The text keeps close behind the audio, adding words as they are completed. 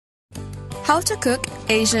How to cook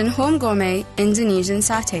Asian home gourmet Indonesian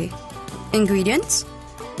satay. Ingredients: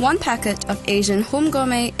 1 packet of Asian home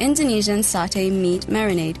gourmet Indonesian satay meat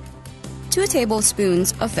marinade, 2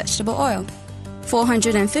 tablespoons of vegetable oil,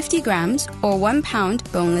 450 grams or 1 pound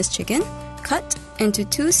boneless chicken cut into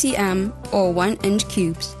 2 cm or 1 inch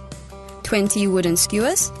cubes, 20 wooden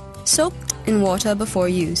skewers soaked in water before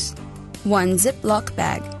use, 1 Ziploc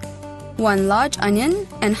bag, 1 large onion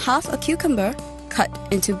and half a cucumber cut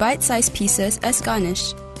into bite-sized pieces as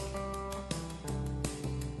garnish.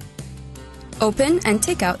 Open and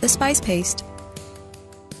take out the spice paste.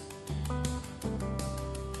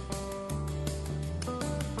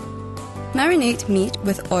 Marinate meat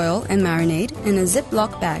with oil and marinade in a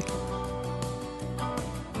Ziploc bag.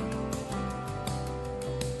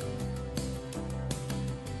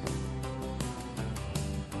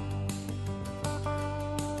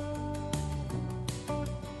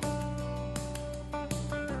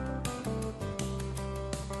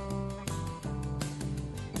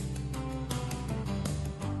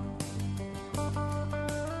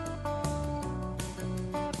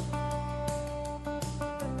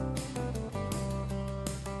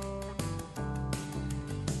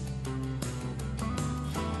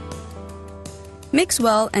 Mix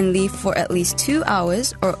well and leave for at least 2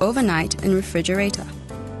 hours or overnight in refrigerator.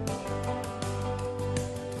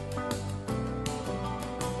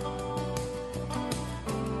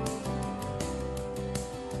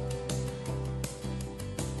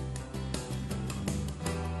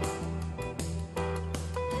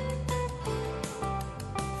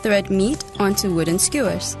 Thread meat onto wooden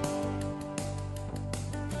skewers.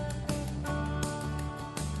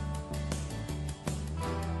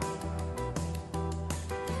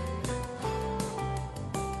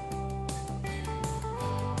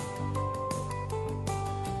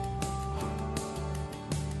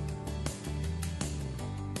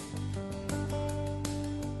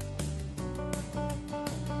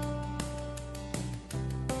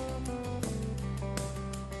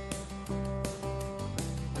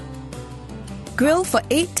 Grill for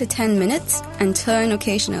 8 to 10 minutes and turn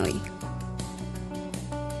occasionally.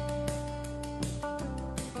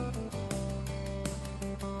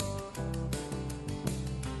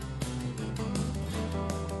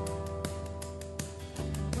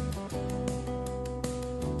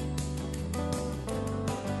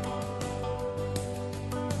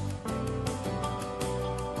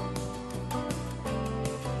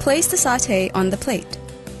 Place the satay on the plate.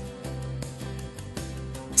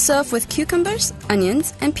 Serve with cucumbers,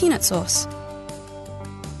 onions, and peanut sauce.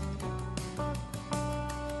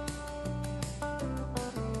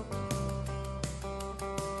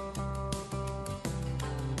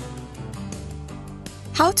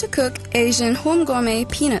 How to cook Asian home gourmet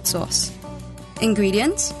peanut sauce.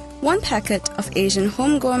 Ingredients: 1 packet of Asian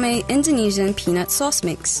home gourmet Indonesian peanut sauce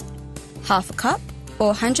mix, half a cup or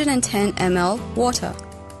 110 ml water,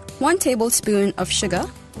 1 tablespoon of sugar,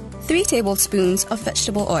 3 tablespoons of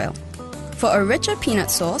vegetable oil. For a richer peanut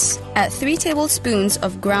sauce, add 3 tablespoons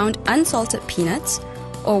of ground unsalted peanuts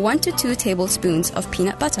or 1 to 2 tablespoons of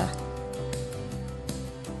peanut butter.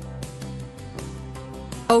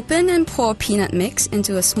 Open and pour peanut mix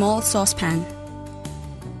into a small saucepan.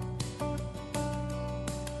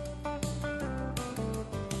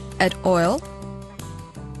 Add oil,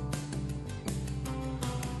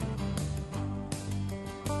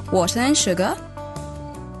 water and sugar,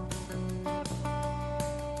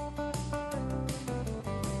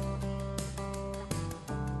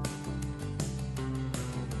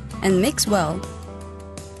 and mix well.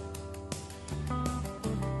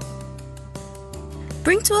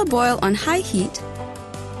 Bring to a boil on high heat.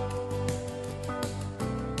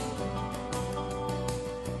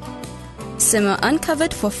 Simmer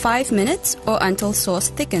uncovered for 5 minutes or until sauce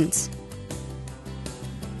thickens.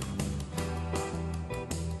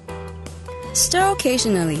 Stir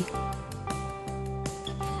occasionally.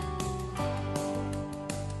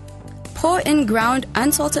 Pour in ground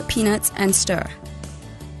unsalted peanuts and stir.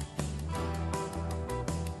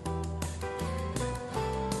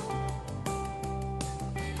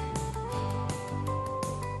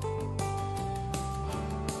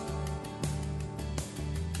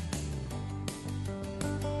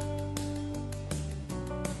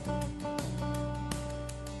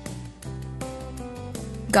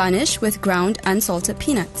 Garnish with ground unsalted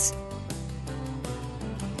peanuts.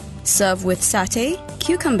 Serve with satay,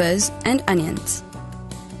 cucumbers, and onions.